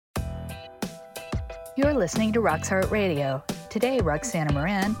You're listening to Rock's Heart Radio. Today, Roxana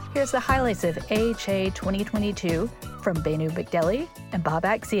Moran here's the highlights of AHA 2022 from Benu Bigdeli and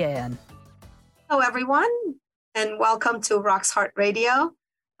Babak Ziayan. Hello, everyone, and welcome to Rock's Heart Radio,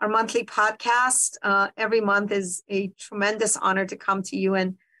 our monthly podcast. Every month is a tremendous honor to come to you,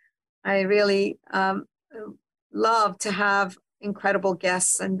 and I really love to have incredible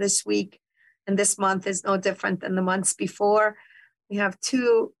guests. And this week and this month is no different than the months before. We have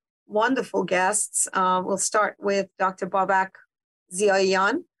two wonderful guests. We'll start with Dr. Babak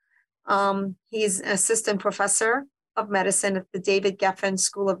Ziayan. He's an assistant professor of medicine at the David Geffen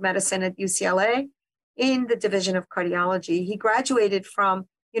School of Medicine at UCLA in the Division of Cardiology. He graduated from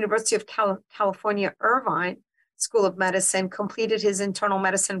University of California, Irvine School of Medicine, completed his internal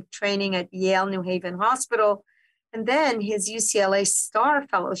medicine training at Yale New Haven Hospital, and then his UCLA STAR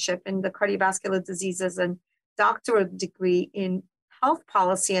Fellowship in the cardiovascular diseases and doctorate degree in health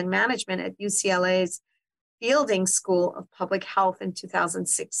policy and management at UCLA's Fielding School of Public Health in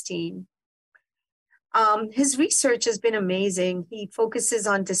 2016. His research has been amazing. He focuses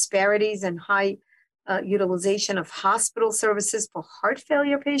on disparities and high utilization of hospital services for heart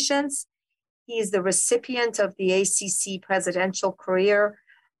failure patients. He is the recipient of the ACC Presidential Career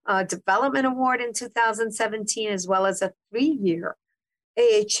Development Award in 2017, as well as a 3-year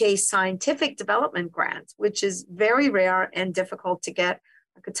AHA Scientific Development Grant, which is very rare and difficult to get.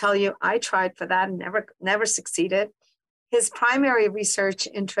 I could tell you I tried for that and never succeeded. His primary research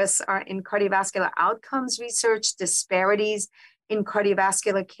interests are in cardiovascular outcomes research, disparities in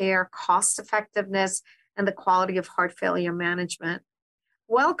cardiovascular care, cost effectiveness, and the quality of heart failure management.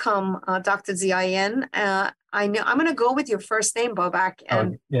 Welcome, Dr. Ziayan. I know I'm going to go with your first name, Babak,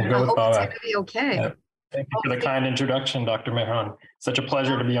 and go with hope Babak. It's going to be okay. Yeah. Thank you for the kind introduction, Dr. Mehran. Such a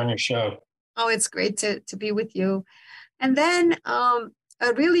pleasure to be on your show. Oh, it's great to be with you. And then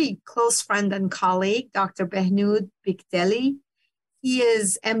a really close friend and colleague, Dr. Benu Bigdeli. He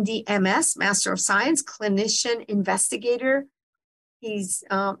is MD MS, Master of Science, clinician investigator. He's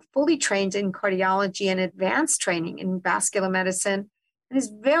fully trained in cardiology and advanced training in vascular medicine, and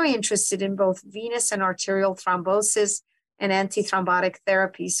is very interested in both venous and arterial thrombosis and antithrombotic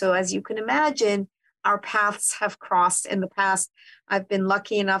therapy. So as you can imagine, our paths have crossed in the past. I've been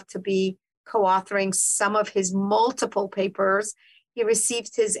lucky enough to be co-authoring some of his multiple papers. He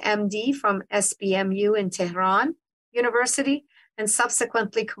received his MD from SBMU in Tehran University and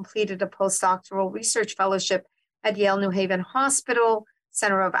subsequently completed a postdoctoral research fellowship at Yale New Haven Hospital,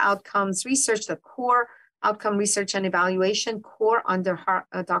 Center of Outcomes Research, the CORE, Outcome Research and Evaluation, CORE, under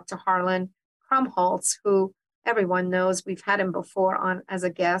Dr. Harlan Krumholtz, who everyone knows. We've had him before on as a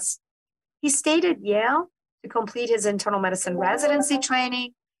guest. He stayed at Yale to complete his internal medicine residency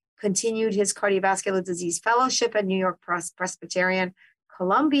training, continued his cardiovascular disease fellowship at New York Presbyterian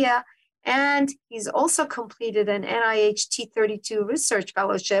Columbia, and he's also completed an NIH T32 research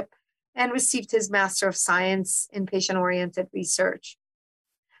fellowship and received his Master of Science in Patient-Oriented Research.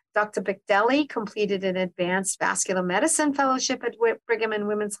 Dr. Bigdeli completed an advanced vascular medicine fellowship at Brigham and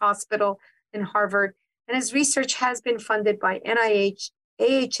Women's Hospital in Harvard, and his research has been funded by NIH,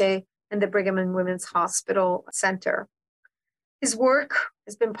 AHA, and the Brigham and Women's Hospital Center. His work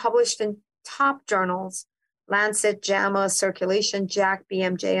has been published in top journals, Lancet, JAMA, Circulation, JACC,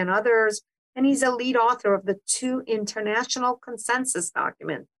 BMJ, and others, and he's a lead author of the 2 international consensus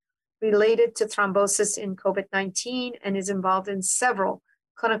documents related to thrombosis in COVID-19 and is involved in several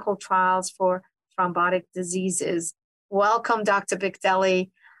clinical trials for thrombotic diseases. Welcome, Dr. Bigdeli.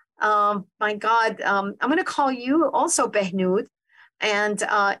 My God, I'm going to call you also Behnoud, and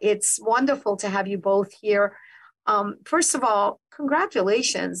it's wonderful to have you both here. First of all,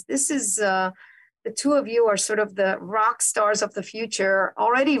 congratulations. This is, the two of you are sort of the rock stars of the future,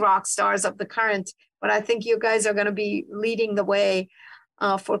 already rock stars of the current, but I think you guys are going to be leading the way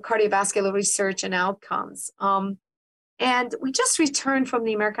for cardiovascular research and outcomes. And we just returned from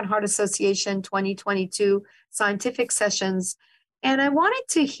the American Heart Association 2022 scientific sessions, and I wanted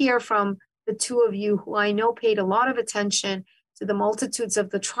to hear from the two of you who I know paid a lot of attention to the multitudes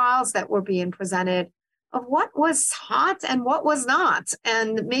of the trials that were being presented, of what was hot and what was not.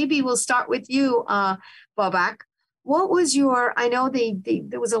 And maybe we'll start with you, Babak. What was your, I know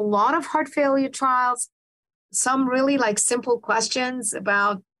there was a lot of heart failure trials, some really like simple questions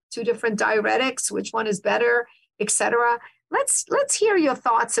about 2 different diuretics, which one is better, etc. Let's hear your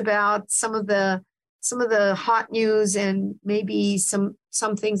thoughts about some of the hot news and maybe some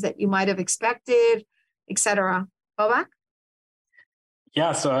things that you might have expected, etc. Babak?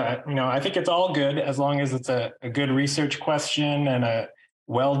 Yeah, so I think it's all good as long as it's a good research question and a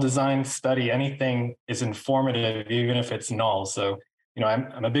well-designed study. Anything is informative, even if it's null. So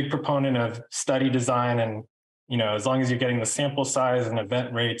I'm a big proponent of study design, and as long as you're getting the sample size and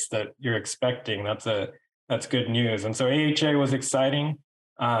event rates that you're expecting, that's good news. And so AHA was exciting.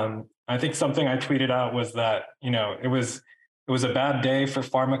 I think something I tweeted out was that it was a bad day for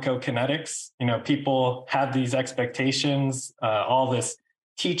pharmacokinetics. People had these expectations, all this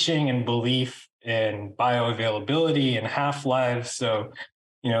teaching and belief in bioavailability and half-life. So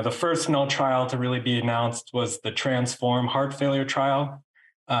the first null trial to really be announced was the Transform heart failure trial.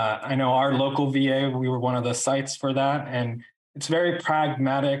 I know our local VA, we were one of the sites for that. And it's very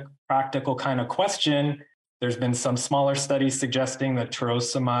pragmatic, practical kind of question. There's been some smaller studies suggesting that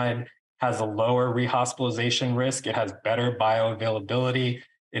furosemide has a lower rehospitalization risk. It has better bioavailability.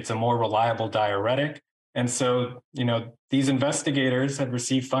 It's a more reliable diuretic. And so, these investigators had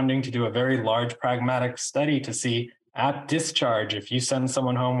received funding to do a very large pragmatic study to see at discharge, if you send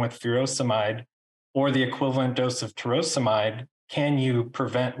someone home with furosemide or the equivalent dose of furosemide, can you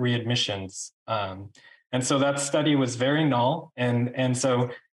prevent readmissions? And so that study was very null. And so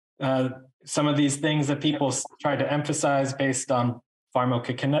some of these things that people try to emphasize based on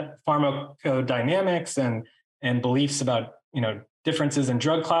pharmacodynamics and beliefs about, differences in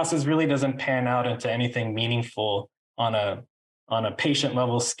drug classes really doesn't pan out into anything meaningful on a patient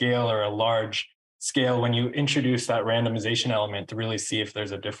level scale or a large scale when you introduce that randomization element to really see if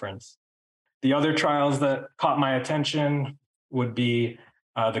there's a difference. The other trials that caught my attention would be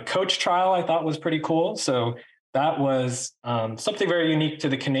the COACH trial. I thought was pretty cool. So that was something very unique to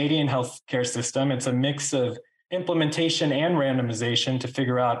the Canadian healthcare system. It's a mix of implementation and randomization to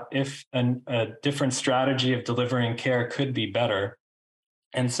figure out if a different strategy of delivering care could be better.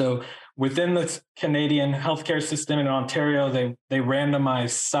 And so within the Canadian healthcare system in Ontario, they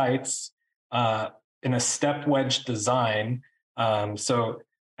randomized sites in a step wedge design. So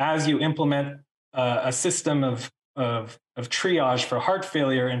as you implement a system of triage for heart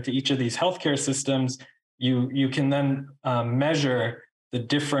failure into each of these healthcare systems, you can then measure the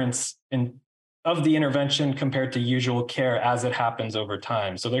difference of the intervention compared to usual care as it happens over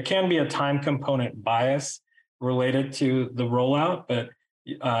time. So there can be a time component bias related to the rollout, but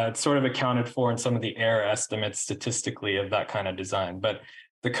it's sort of accounted for in some of the error estimates statistically of that kind of design. But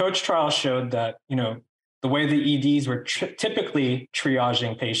the COACH trial showed that, the way the EDs were typically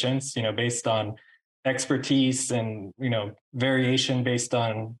triaging patients, based on expertise and, variation based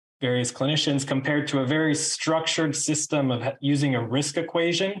on various clinicians, compared to a very structured system of using a risk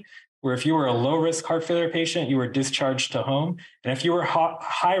equation, where if you were a low-risk heart failure patient, you were discharged to home. And if you were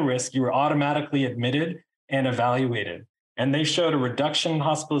high risk, you were automatically admitted and evaluated. And they showed a reduction in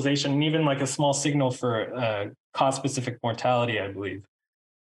hospitalization and even like a small signal for cause-specific mortality, I believe.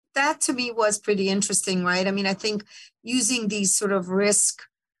 That to me was pretty interesting, right? I mean, I think using these sort of risk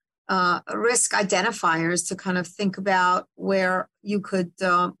identifiers to kind of think about where you could,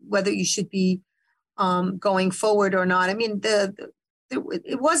 whether you should be going forward or not. I mean,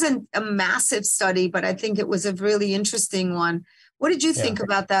 it wasn't a massive study, but I think it was a really interesting one. What did you think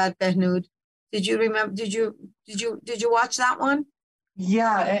about that, Behnoud? Did you remember? Did you watch that one?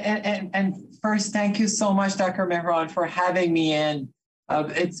 Yeah, and first, thank you so much, Dr. Mehran, for having me in.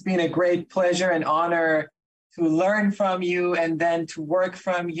 It's been a great pleasure and honor to learn from you and then to work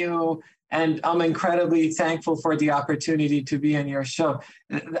from you. And I'm incredibly thankful for the opportunity to be on your show.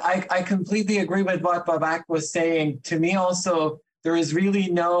 I completely agree with what Babak was saying. To me also, there is really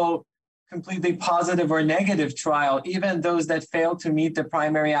no completely positive or negative trial, even those that fail to meet the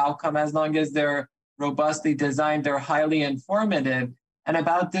primary outcome, as long as they're robustly designed, they're highly informative. And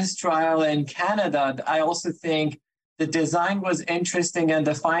about this trial in Canada, I also think the design was interesting and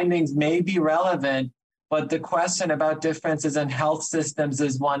the findings may be relevant, but the question about differences in health systems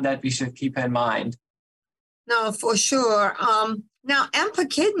is one that we should keep in mind. No, for sure. Now,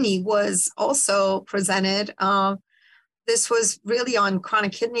 EMPA-KIDNEY was also presented. This was really on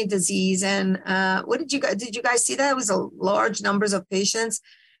chronic kidney disease. And what did you guys see that? It was a large numbers of patients.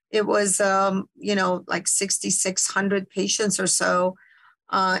 It was, like 6,600 patients or so.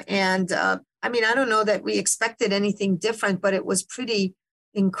 I mean, I don't know that we expected anything different, but it was pretty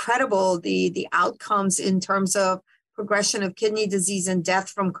incredible, the outcomes in terms of progression of kidney disease and death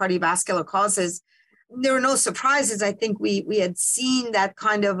from cardiovascular causes. There were no surprises. I think we had seen that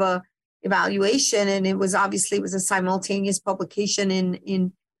kind of a evaluation, and it was a simultaneous publication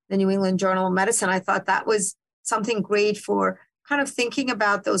in the New England Journal of Medicine. I thought that was something great for kind of thinking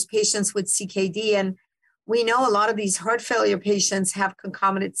about those patients with CKD. And we know a lot of these heart failure patients have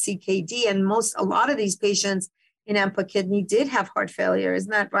concomitant CKD, and a lot of these patients in EMPA-KIDNEY did have heart failure.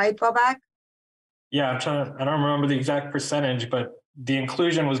 Isn't that right, Babak? Yeah, I don't remember the exact percentage, but the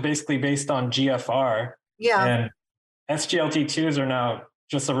inclusion was basically based on GFR. Yeah. And SGLT2s are now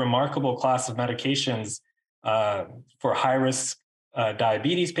just a remarkable class of medications for high-risk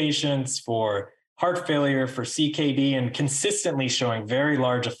diabetes patients, for heart failure, for CKD, and consistently showing very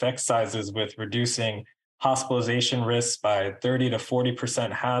large effect sizes with reducing hospitalization risks by 30 to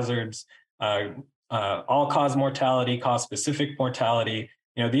 40% hazards, all-cause mortality, cause-specific mortality.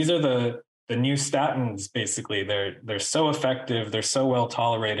 These are the new statins, basically. They're so effective, they're so well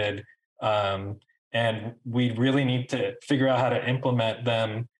tolerated, and we really need to figure out how to implement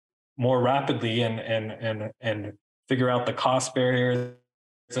them more rapidly and figure out the cost barriers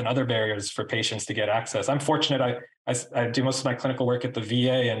and other barriers for patients to get access. I'm fortunate. I do most of my clinical work at the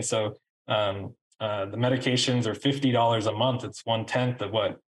VA, and so the medications are $50 a month. It's 1/10 of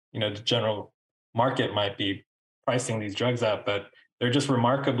what the general market might be pricing these drugs at, but they're just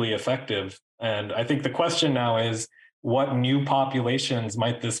remarkably effective. And I think the question now is, what new populations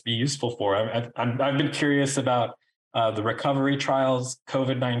might this be useful for? I've been curious about the recovery trials,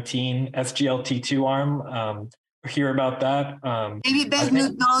 COVID-19, SGLT2 arm. Hear about that. Maybe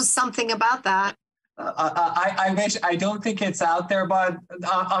Behnoud knows something about that. I don't think it's out there, but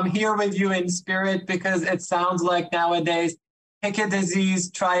I'm here with you in spirit, because it sounds like nowadays pick a disease,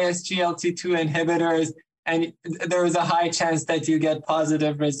 try SGLT2 inhibitors, and there is a high chance that you get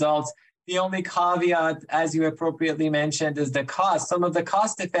positive results. The only caveat, as you appropriately mentioned, is the cost. Some of the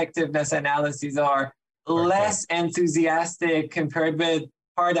cost effectiveness analyses are less enthusiastic compared with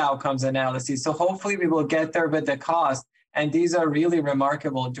hard outcomes analyses. So hopefully we will get there with the cost. And these are really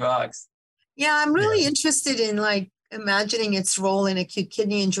remarkable drugs. Yeah, I'm really interested in imagining its role in acute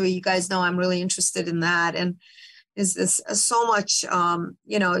kidney injury. You guys know I'm really interested in that. And is this so much,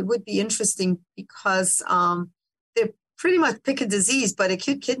 it would be interesting because they pretty much pick a disease, but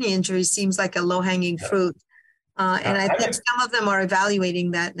acute kidney injury seems like a low-hanging fruit. And I think some of them are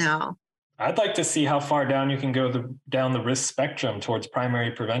evaluating that now. I'd like to see how far down you can go down the risk spectrum towards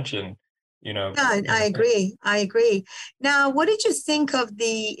primary prevention. Yeah, I agree. Now, what did you think of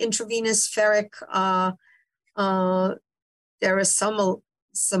the intravenous ferric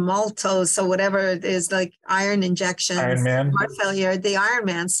Simultos, or whatever it is, like iron injections, Ironman. heart failure, the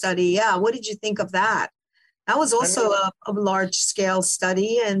Ironman study? Yeah, what did you think of that? That was also a large-scale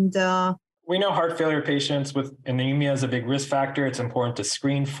study, and we know heart failure patients with anemia is a big risk factor. It's important to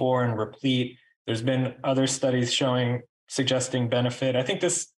screen for and replete. There's been other studies suggesting benefit. I think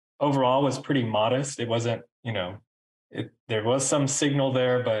this overall was pretty modest. It wasn't, there was some signal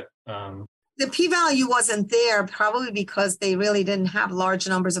there, but the p-value wasn't there, probably because they really didn't have large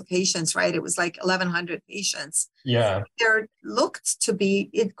numbers of patients, right? It was like 1,100 patients. Yeah.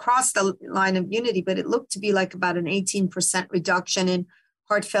 It crossed the line of unity, but it looked to be like about an 18% reduction in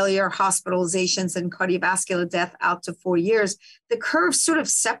heart failure, hospitalizations, and cardiovascular death out to 4 years. The curve sort of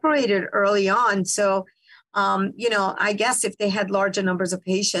separated early on. So, I guess if they had larger numbers of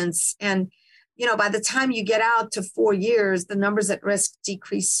patients and, by the time you get out to 4 years, the numbers at risk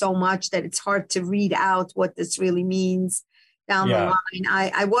decrease so much that it's hard to read out what this really means down the line.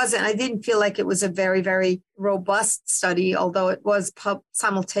 I didn't feel like it was a very, very robust study, although it was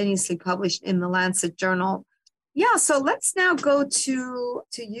simultaneously published in the Lancet Journal. Yeah, so let's now go to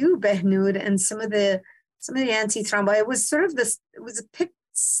you, Behnoud, and some of the antithrombotics. It was sort of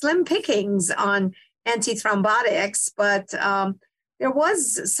slim pickings on antithrombotics, but there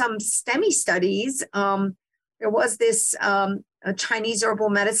was some STEMI studies. There was this Chinese herbal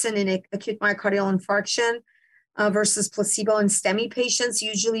medicine in acute myocardial infarction versus placebo in STEMI patients.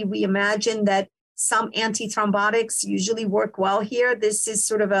 Usually we imagine that some antithrombotics usually work well here. This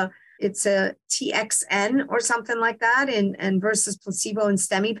is it's a TXN or something like that, and versus placebo in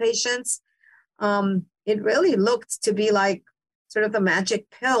STEMI patients. It really looked to be like sort of the magic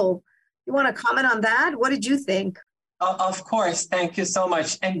pill. You want to comment on that? What did you think? Of course. Thank you so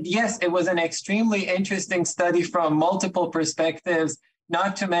much. And yes, it was an extremely interesting study from multiple perspectives,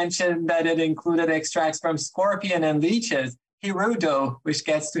 not to mention that it included extracts from scorpion and leeches, Hirudo, which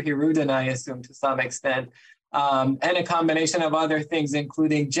gets to Hirudin, I assume, to some extent, and a combination of other things,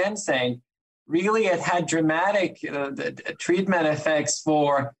 including ginseng. Really, it had dramatic treatment effects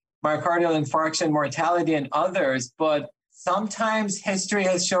for myocardial infarction, mortality, and others. But sometimes history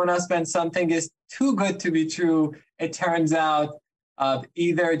has shown us when something is too good to be true, it turns out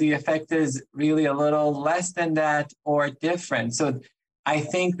either the effect is really a little less than that or different. So I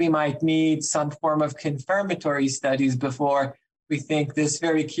think we might need some form of confirmatory studies before we think this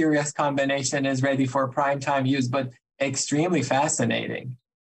very curious combination is ready for primetime use, but extremely fascinating.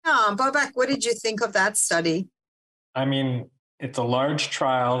 Babak, what did you think of that study? I mean, it's a large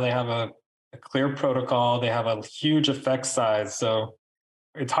trial. They have a clear protocol. They have a huge effect size. So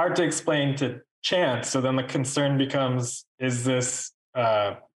it's hard to explain to chance. So then the concern becomes: is this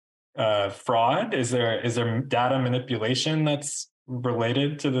fraud? Is there data manipulation that's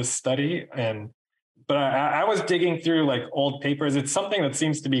related to this study? But I was digging through like old papers. It's something that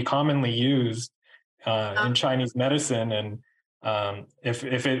seems to be commonly used in Chinese medicine, and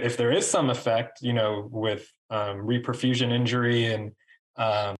if there is some effect, with reperfusion injury and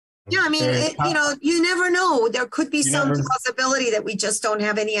yeah, I mean, you never know. There could be some possibility that we just don't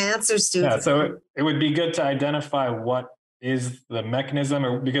have any answers to. Yeah, so it would be good to identify what is the mechanism,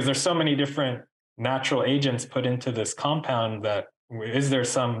 or because there's so many different natural agents put into this compound, that is there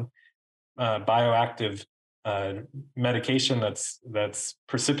some bioactive medication that's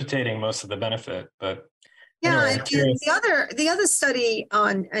precipitating most of the benefit. But yeah, anyway, the other study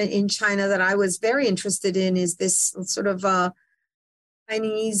in China that I was very interested in is this sort of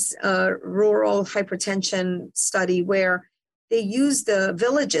Chinese rural hypertension study where they use the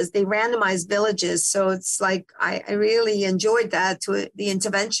villages, they randomize villages. So it's like, I really enjoyed that, to the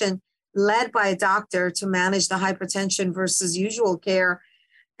intervention led by a doctor to manage the hypertension versus usual care.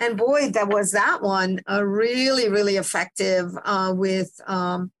 And boy, that one really, really effective with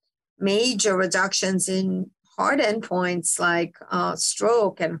major reductions in hard endpoints like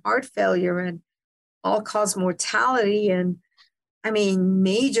stroke and heart failure and all-cause mortality. And I mean,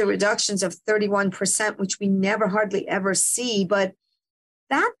 major reductions of 31%, which we never hardly ever see. But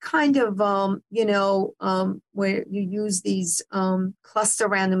that kind of, where you use these cluster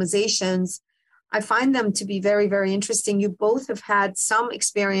randomizations, I find them to be very, very interesting. You both have had some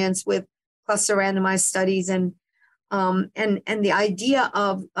experience with cluster randomized studies, and the idea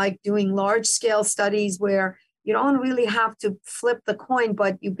of like doing large scale studies where you don't really have to flip the coin,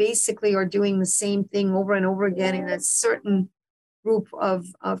 but you basically are doing the same thing over and over again in a certain group of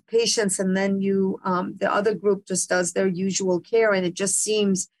patients, and then the other group just does their usual care. And it just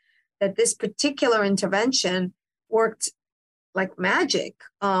seems that this particular intervention worked like magic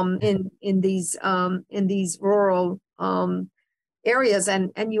in these rural areas,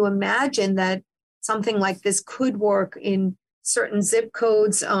 and you imagine that something like this could work in certain zip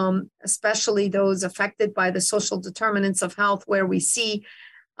codes, especially those affected by the social determinants of health, where we see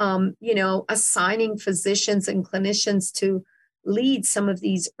assigning physicians and clinicians to lead some of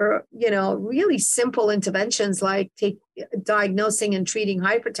these really simple interventions, like diagnosing and treating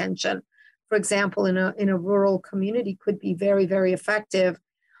hypertension, for example, in a rural community, could be very, very effective.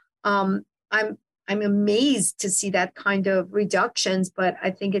 I'm amazed to see that kind of reductions, but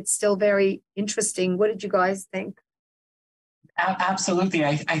I think it's still very interesting. What did you guys think? Absolutely.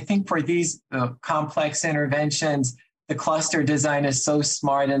 I think for these complex interventions, the cluster design is so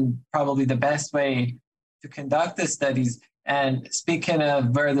smart and probably the best way to conduct the studies. And speaking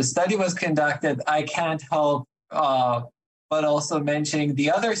of where the study was conducted, I can't help but also mentioning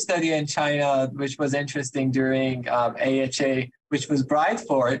the other study in China, which was interesting during AHA, which was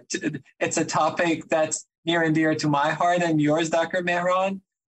Brightford. It's a topic that's near and dear to my heart and yours, Dr. Mehran,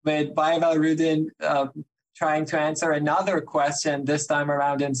 with bivalirudin trying to answer another question, this time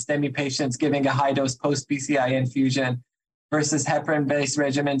around in STEMI patients giving a high-dose post-BCI infusion versus heparin-based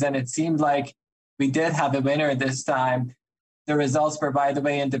regimens. And it seemed like we did have a winner this time. The results were, by the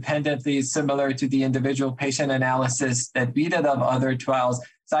way, independently similar to the individual patient analysis that we did of other trials.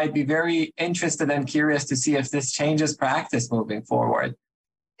 So I'd be very interested and curious to see if this changes practice moving forward.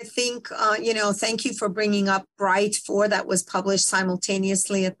 I think, thank you for bringing up Bright4. That was published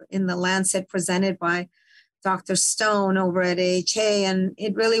simultaneously in the Lancet, presented by Dr. Stone over at AHA. And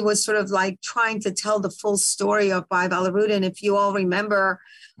it really was sort of like trying to tell the full story of bivalirudin. If you all remember,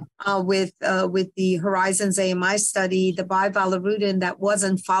 with the Horizons AMI study, the bivalirudin that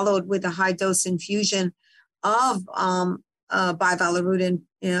wasn't followed with a high dose infusion of bivalirudin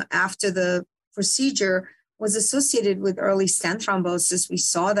after the procedure was associated with early stent thrombosis. We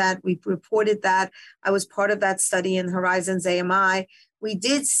saw that, we reported that. I was part of that study in Horizons AMI. We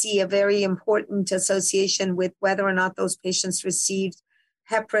did see a very important association with whether or not those patients received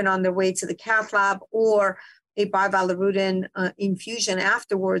heparin on their way to the cath lab or a bivalirudin infusion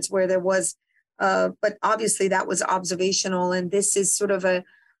afterwards, where there was, but obviously that was observational. And this is sort of a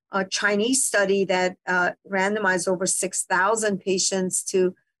Chinese study that randomized over 6,000 patients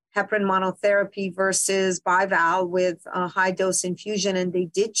to heparin monotherapy versus bival with a high dose infusion. And they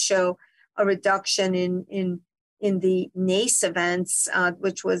did show a reduction in the NACE events,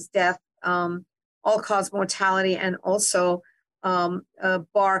 which was death, all-cause mortality, and also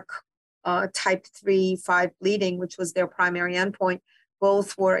BARC type 3-5 bleeding, which was their primary endpoint.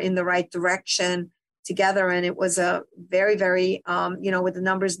 Both were in the right direction together. And it was a very, very, with the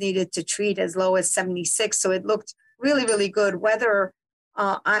numbers needed to treat as low as 76. So it looked really, really good. Whether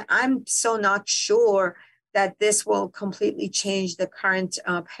I'm so not sure that this will completely change the current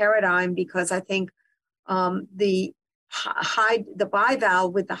paradigm, because I think the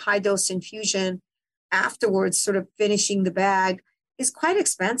bivalve with the high dose infusion afterwards, sort of finishing the bag, is quite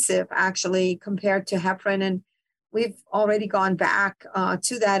expensive actually compared to heparin. And we've already gone back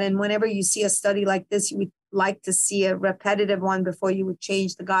to that. And whenever you see a study like this, you would like to see a repetitive one before you would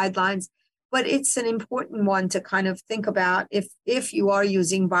change the guidelines. But it's an important one to kind of think about. If you are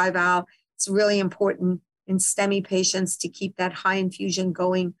using bivalve, it's really important in STEMI patients to keep that high infusion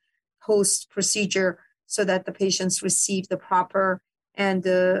going post-procedure so that the patients receive the proper and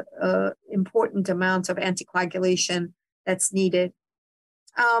important amount of anticoagulation that's needed.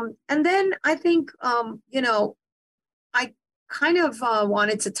 And then I think, I kind of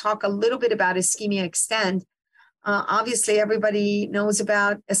wanted to talk a little bit about ischemia extend. Obviously, everybody knows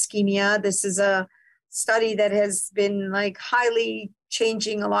about ischemia. This is a study that has been like highly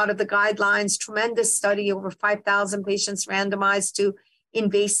changing a lot of the guidelines. Tremendous study, over 5,000 patients randomized to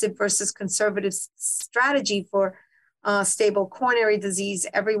invasive versus conservative strategy for stable coronary disease.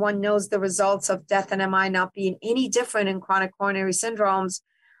 Everyone knows the results of death and MI not being any different in chronic coronary syndromes.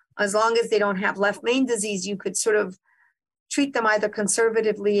 As long as they don't have left main disease, you could sort of treat them either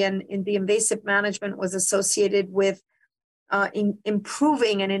conservatively, and in the invasive management was associated with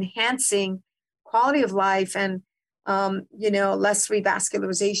improving and enhancing quality of life and, less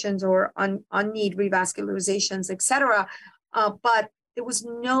revascularizations or unneeded revascularizations, et cetera. But there was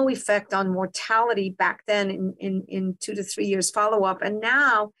no effect on mortality back then in 2 to 3 years follow-up. And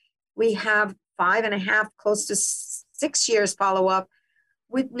now we have 5.5, close to 6 years follow-up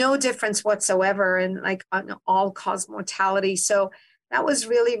with no difference whatsoever in like on all-cause mortality. So that was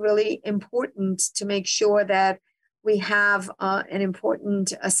really, really important to make sure that we have an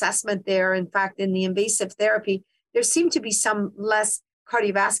important assessment there. In fact, in the invasive therapy, there seemed to be some less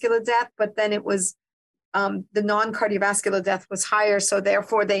cardiovascular death, but then it was the non-cardiovascular death was higher. So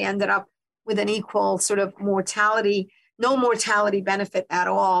therefore, they ended up with an equal sort of mortality, no mortality benefit at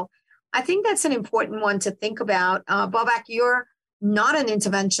all. I think that's an important one to think about. Babak, you're not an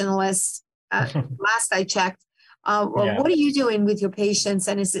interventionalist. Last I checked. What are you doing with your patients?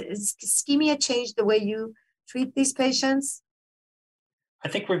 And is ischemia changed the way you treat these patients? I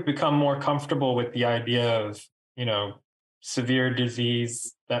think we've become more comfortable with the idea of, severe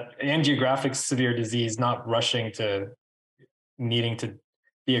disease, that angiographic severe disease, not rushing to needing to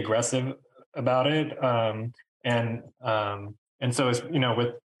be aggressive about it. And so, as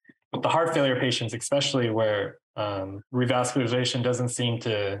with the heart failure patients, especially where revascularization doesn't seem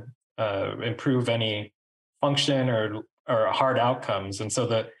to improve any function or hard outcomes. And so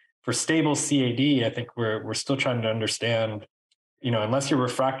that for stable CAD, I think we're still trying to understand, unless you're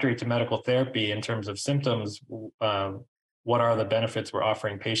refractory to medical therapy in terms of symptoms, what are the benefits we're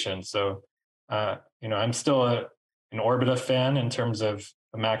offering patients? So, I'm still an Orbita fan in terms of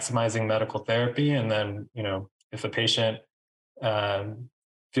maximizing medical therapy. And then, if a patient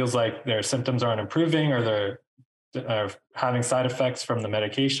feels like their symptoms aren't improving or they're having side effects from the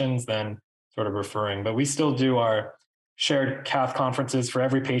medications, then sort of referring. But we still do our shared cath conferences for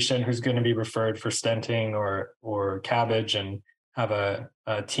every patient who's going to be referred for stenting or CABG, and have a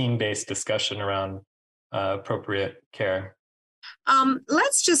team-based discussion around appropriate care.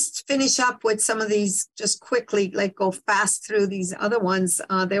 Let's just finish up with some of these just quickly, like go fast through these other ones.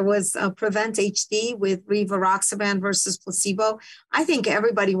 There was Prevent HD with rivaroxaban versus placebo. I think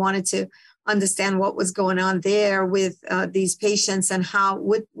everybody wanted to understand what was going on there with these patients, and how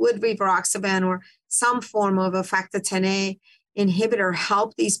would rivaroxaban or some form of a factor Xa inhibitor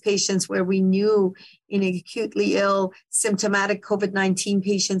help these patients, where we knew in acutely ill symptomatic COVID-19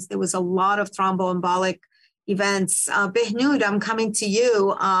 patients, there was a lot of thromboembolic events. Behnoud, I'm coming to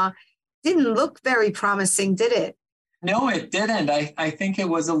you. Didn't look very promising, did it? No, it didn't. I think it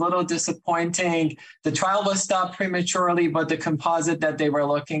was a little disappointing. The trial was stopped prematurely, but the composite that they were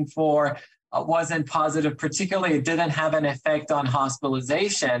looking for wasn't positive. Particularly, it didn't have an effect on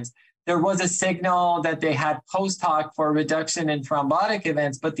hospitalizations. There was a signal that they had post hoc for reduction in thrombotic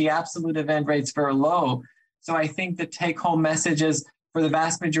events, but the absolute event rates were low. So I think the take-home message is, for the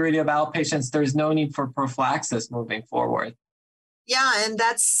vast majority of outpatients, there's no need for prophylaxis moving forward. Yeah, and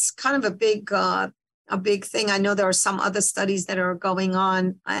that's kind of a big thing. I know there are some other studies that are going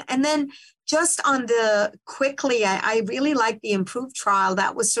on. And then just on the quickly, I really like the IMPROVE trial.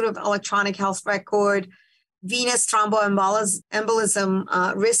 That was sort of electronic health record, venous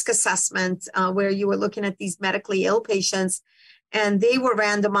thromboembolism risk assessment, where you were looking at these medically ill patients, and they were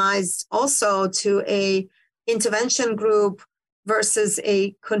randomized also to a intervention group versus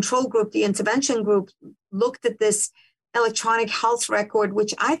a control group. The intervention group looked at this electronic health record,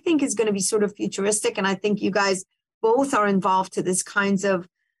 which I think is going to be sort of futuristic. And I think you guys both are involved to this kinds of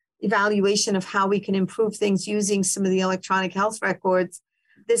evaluation of how we can improve things using some of the electronic health records,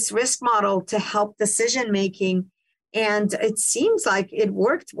 this risk model to help decision making. And it seems like it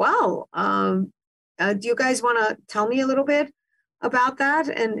worked well. Do you guys want to tell me a little bit about that?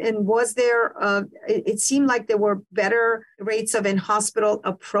 And was there, it seemed like there were better rates of in-hospital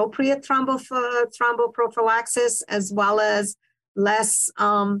appropriate thromboprophylaxis, as well as less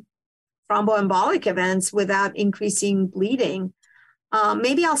thromboembolic events without increasing bleeding.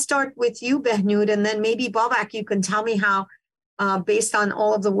 Maybe I'll start with you, Behnoud, and then maybe Babak, you can tell me how, based on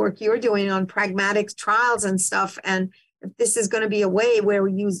all of the work you're doing on pragmatic trials and stuff, and if this is going to be a way where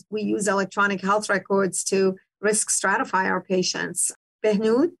we use electronic health records to risk stratify our patients.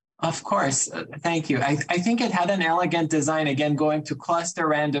 Behnoud? Of course. Thank you. I think it had an elegant design, again, going to cluster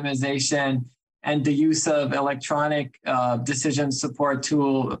randomization and the use of electronic decision support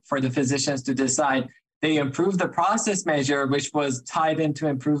tool for the physicians to decide. They improved the process measure, which was tied into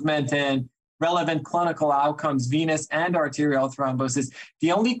improvement in relevant clinical outcomes, venous and arterial thrombosis.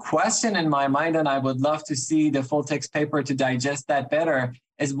 The only question in my mind, and I would love to see the full text paper to digest that better,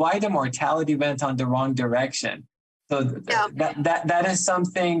 is why the mortality went on the wrong direction. So that is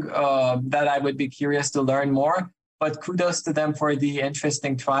something that I would be curious to learn more, but kudos to them for the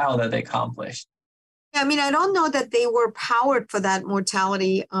interesting trial that they accomplished. I mean, I don't know that they were powered for that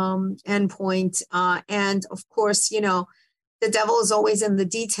mortality endpoint. And of course, you know, the devil is always in the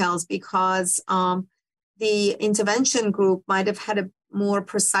details, because the intervention group might have had a more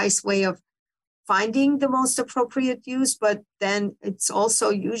precise way of finding the most appropriate use, but then it's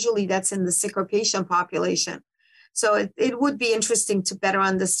also usually that's in the sicker patient population. So it would be interesting to better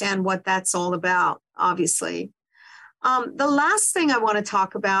understand what that's all about, obviously. The last thing I want to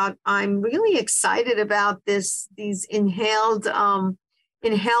talk about, I'm really excited about these inhaled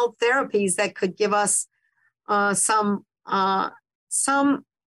therapies that could give us some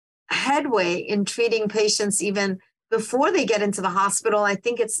headway in treating patients even before they get into the hospital. I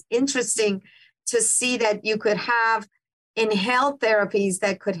think it's interesting to see that you could have inhaled therapies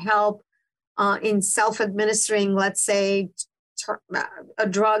that could help in self-administering, let's say, a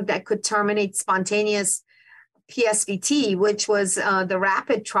drug that could terminate spontaneous PSVT, which was the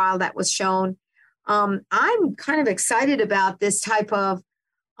RAPID trial that was shown. I'm kind of excited about this type of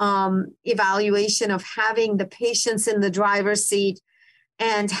evaluation of having the patients in the driver's seat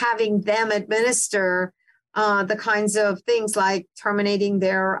and having them administer the kinds of things like terminating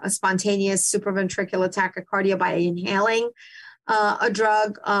their spontaneous supraventricular tachycardia by inhaling a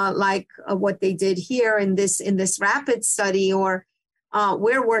drug like what they did here in this RAPID study, or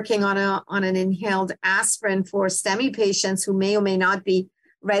we're working on an inhaled aspirin for STEMI patients who may or may not be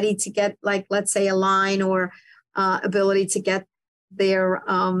ready to get, like, let's say, a line or ability to get their,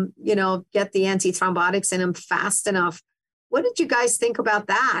 get the antithrombotics in them fast enough. What did you guys think about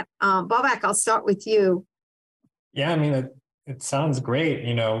that? Babak, I'll start with you. Yeah, I mean, it sounds great.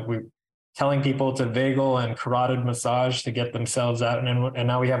 You know, we're telling people to vagal and carotid massage to get themselves out. And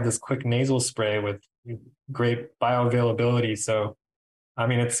now we have this quick nasal spray with great bioavailability. So, I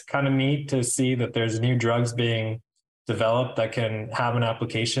mean, it's kind of neat to see that there's new drugs being developed that can have an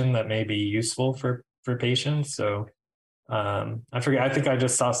application that may be useful for patients. So I think I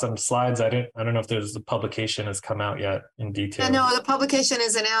just saw some slides. I don't know if the publication has come out yet in detail. No, the publication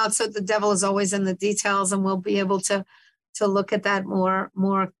isn't out. So the devil is always in the details, and we'll be able to look at that more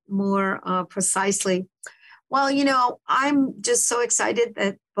precisely. Well, you know, I'm just so excited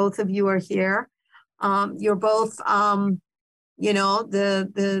that both of you are here. You're both, the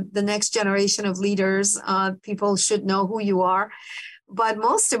next generation of leaders. People should know who you are. But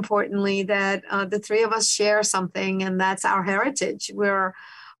most importantly, that the three of us share something, and that's our heritage. We're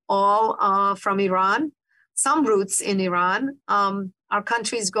all from Iran, some roots in Iran. Our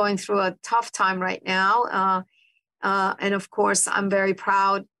country is going through a tough time right now. And of course, I'm very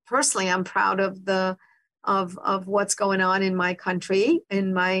proud. Personally, I'm proud of what's going on in my country,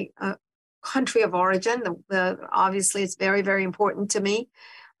 in my country of origin. Obviously, it's very, very important to me.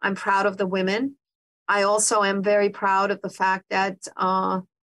 I'm proud of the women. I also am very proud of the fact that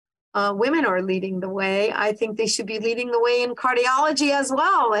women are leading the way. I think they should be leading the way in cardiology as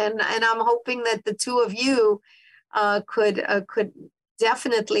well. And I'm hoping that the two of you could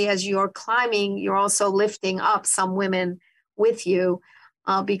definitely, as you're climbing, you're also lifting up some women with you,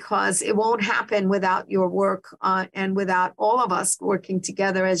 because it won't happen without your work and without all of us working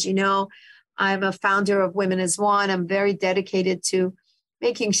together. As you know, I'm a founder of Women as One. I'm very dedicated to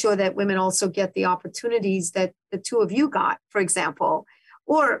making sure that women also get the opportunities that the two of you got, for example,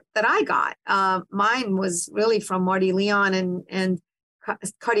 or that I got. Mine was really from Marty Leon and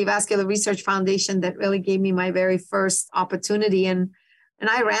Cardiovascular Research Foundation that really gave me my very first opportunity. And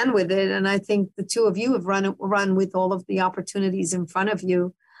I ran with it. And I think the two of you have run with all of the opportunities in front of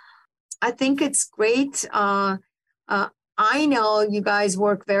you. I think it's great. I know you guys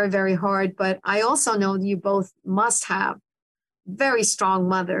work very, very hard, but I also know you both must have very strong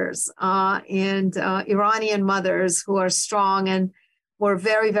mothers and Iranian mothers who are strong and were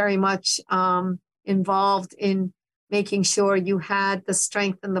very, very much involved in making sure you had the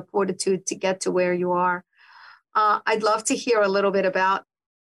strength and the fortitude to get to where you are. I'd love to hear a little bit about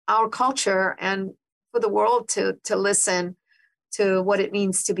our culture and for the world to listen to what it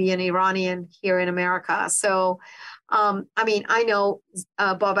means to be an Iranian here in America. So, I mean, I know,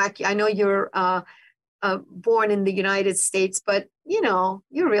 Babak, I know you're born in the United States, but, you know,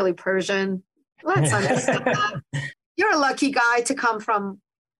 you're really Persian. Let's understand that. You're a lucky guy to come from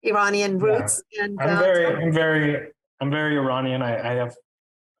Iranian roots. Yeah. And I'm very Iranian. I have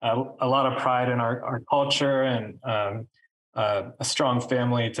a lot of pride in our culture and a strong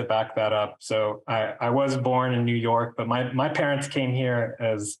family to back that up. So I was born in New York, but my parents came here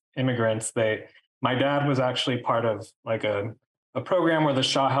as immigrants. My dad was actually part of like a program where the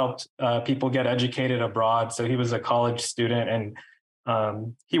Shah helped people get educated abroad. So he was a college student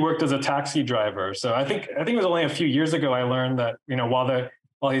and he worked as a taxi driver. So I think it was only a few years ago I learned that, you know,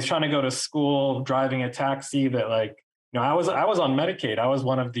 while he's trying to go to school driving a taxi, that like, you know, I was on Medicaid. I was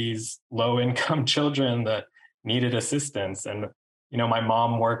one of these low income children that needed assistance. And, you know, my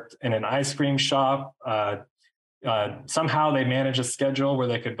mom worked in an ice cream shop. Somehow they managed a schedule where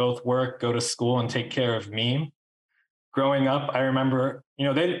they could both work, go to school, and take care of me. Growing up, I remember, you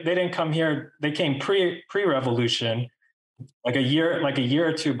know, they didn't come here. They came pre-revolution, like a year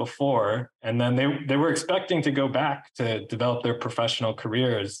or two before, and then they were expecting to go back to develop their professional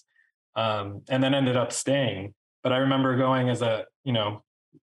careers, and then ended up staying. But I remember going as a, you know,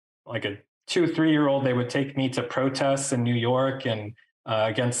 like a 2-3-year-old. They would take me to protests in New York and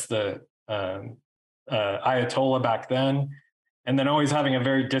against the Ayatollah back then. And then always having a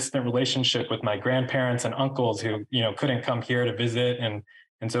very distant relationship with my grandparents and uncles who, you know, couldn't come here to visit. And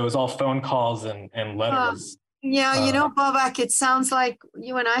so it was all phone calls and letters. Yeah, you know, Babak, it sounds like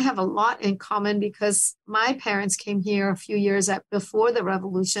you and I have a lot in common because my parents came here a few years before the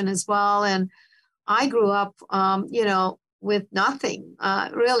revolution as well. And I grew up, you know, with nothing,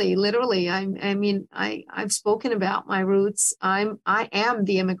 really, literally. I mean, I've spoken about my roots. I am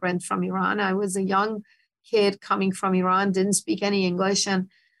the immigrant from Iran. I was a young kid coming from Iran, didn't speak any English. And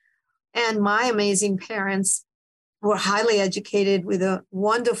my amazing parents were highly educated with a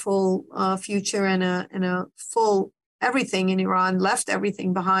wonderful future and a full everything in Iran, left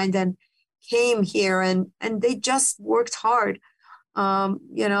everything behind and came here and they just worked hard. You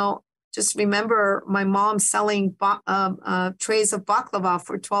know, just remember my mom selling trays of baklava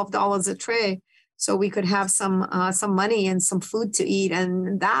for $12 a tray so we could have some money and some food to eat.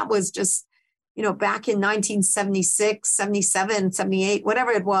 And that was just, you know, back in 1976, 77, 78,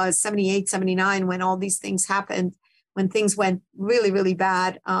 whatever it was, 78, 79, when all these things happened, when things went really, really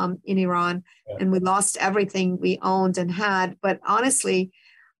bad in Iran, and we lost everything we owned and had. But honestly,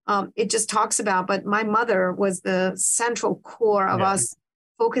 it just talks about, but my mother was the central core of us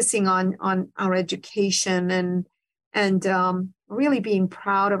focusing on our education and really being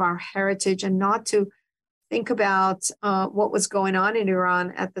proud of our heritage and not to think about what was going on in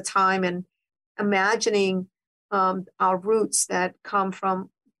Iran at the time and imagining our roots that come from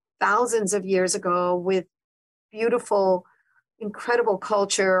thousands of years ago with beautiful, incredible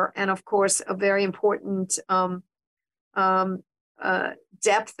culture, and of course, a very important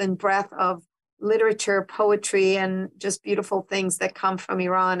depth and breadth of literature, poetry, and just beautiful things that come from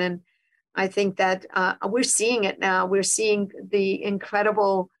Iran. And I think that we're seeing it now. We're seeing the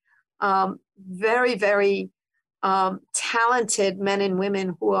incredible, very, very talented men and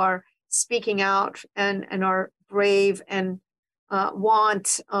women who are speaking out and are brave and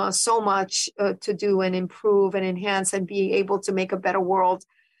want so much to do and improve and enhance and be able to make a better world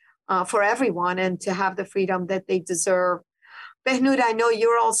for everyone and to have the freedom that they deserve. Behnoud, I know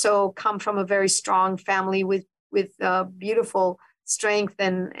you're also come from a very strong family with beautiful strength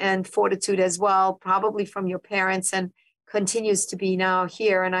and fortitude as well, probably from your parents, and continues to be now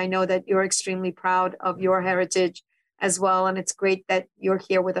here. And I know that you're extremely proud of your heritage as well. And it's great that you're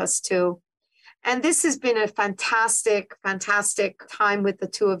here with us too. And this has been a fantastic, fantastic time with the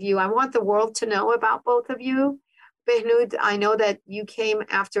two of you. I want the world to know about both of you. Behnoud, I know that you came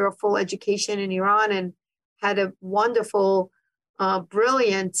after a full education in Iran and had a wonderful,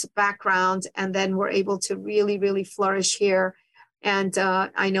 brilliant background, and then were able to really, really flourish here. And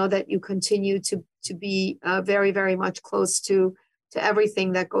I know that you continue to be very, very much close to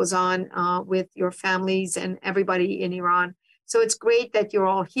everything that goes on with your families and everybody in Iran. So it's great that you're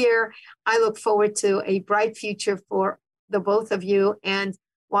all here. I look forward to a bright future for the both of you and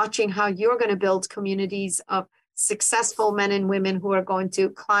watching how you're going to build communities of successful men and women who are going to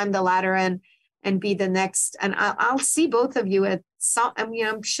climb the ladder and be the next. And I'll see both of you at some, I mean,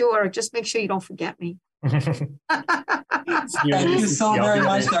 I'm sure, just make sure you don't forget me. Thank you so very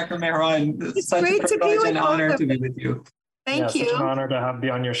much, Dr. Mehran. It's such great a to be privilege with and both honor of to be you. with you. Thank you. Such an honor to be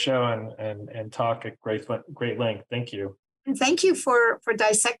on your show and talk at great length. Thank you. And thank you for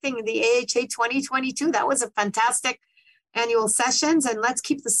dissecting the AHA 2022. That was a fantastic annual sessions, and let's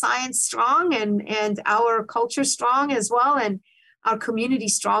keep the science strong and our culture strong as well, and our community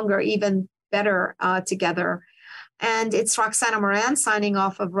stronger, even better together. And it's Roxana Moran signing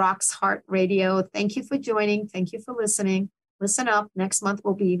off of Rock's Heart Radio. Thank you for joining. Thank you for listening. Listen up. Next month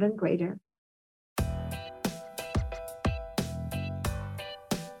will be even greater.